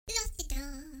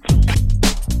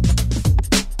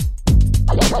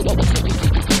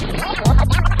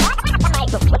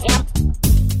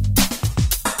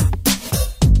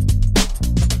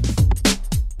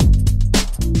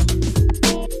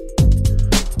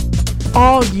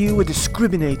Are you a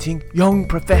discriminating young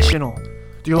professional?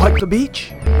 Do you like the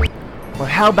beach? Well,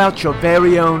 how about your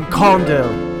very own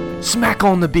condo? Smack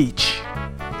on the beach.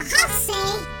 I'll say,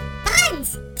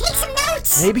 Buns, take some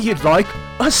notes. Maybe you'd like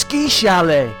a ski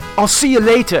chalet. I'll see you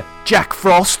later, Jack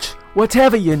Frost.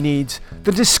 Whatever your needs,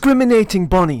 the discriminating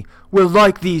bunny will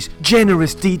like these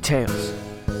generous details.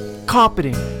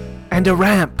 Carpeting and a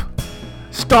ramp.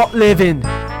 Start living.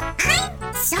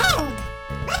 I'm sold.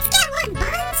 Let's get one,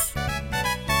 Buns.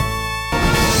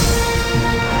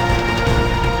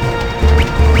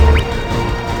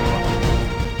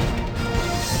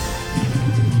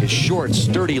 His short,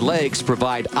 sturdy legs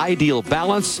provide ideal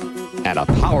balance and a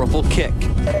powerful kick.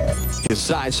 His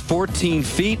size 14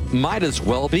 feet might as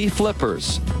well be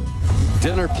flippers.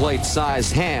 Dinner plate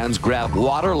sized hands grab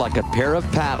water like a pair of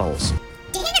paddles.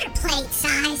 Dinner plate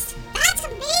sized? That's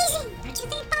amazing. Don't you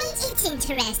think, Buns? It's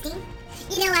interesting.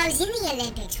 You know, I was in the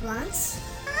Olympics once.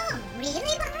 Oh,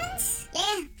 really, Buns?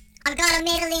 Yeah. I got a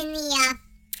medal in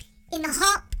the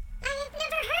hop. I have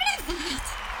never heard of that.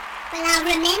 But I'll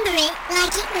remember it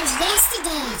like it was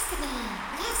yesterday.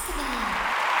 Yesterday.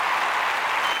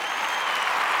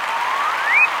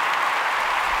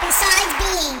 Besides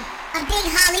being a big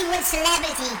Hollywood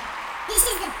celebrity, this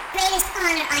is the greatest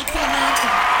honor I could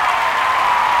imagine.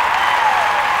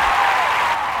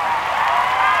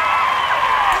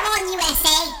 Come on,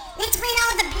 USA. Let's win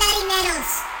all the bloody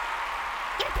medals.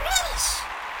 You're British.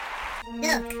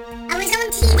 Look, I was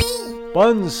on TV.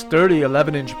 Bun's sturdy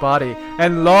 11-inch body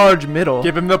and large middle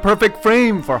give him the perfect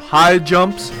frame for high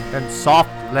jumps and soft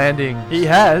landing. He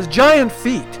has giant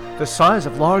feet the size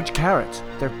of large carrots.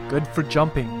 They're good for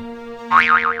jumping.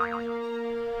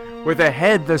 With a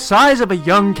head the size of a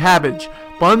young cabbage,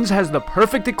 Buns has the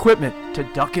perfect equipment to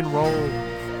duck and roll.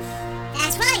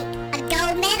 That's right, a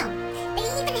gold medal. They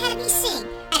even had me sing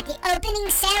at the opening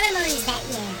ceremonies that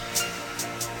year.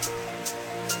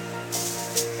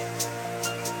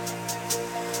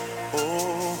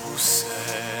 Oh, say,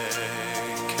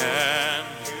 can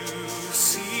you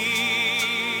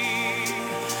see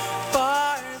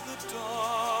by the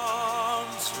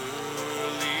dawn's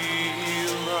early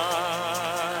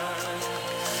light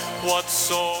what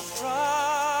so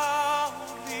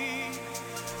proudly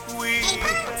we Hey,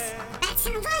 Buns, that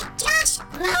sounds like Josh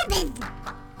Groban.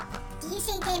 Do you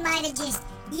think they might have just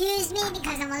used me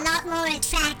because I'm a lot more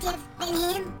attractive than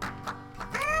him?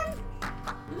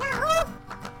 No.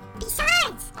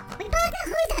 Besides, we both know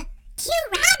who the cute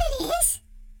rabbit is.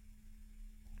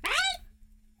 Right?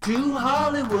 Two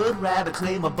Hollywood rabbits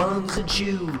named Buns and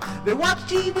Chew. They watch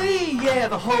TV, yeah,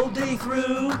 the whole day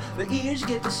through. Their ears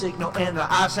get the signal and their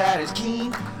eyesight is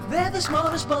keen. They're the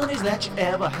smartest bunnies that you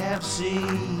ever have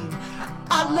seen.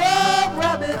 I love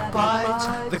rabbit bites,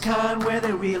 the kind where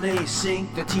they really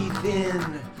sink their teeth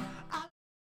in.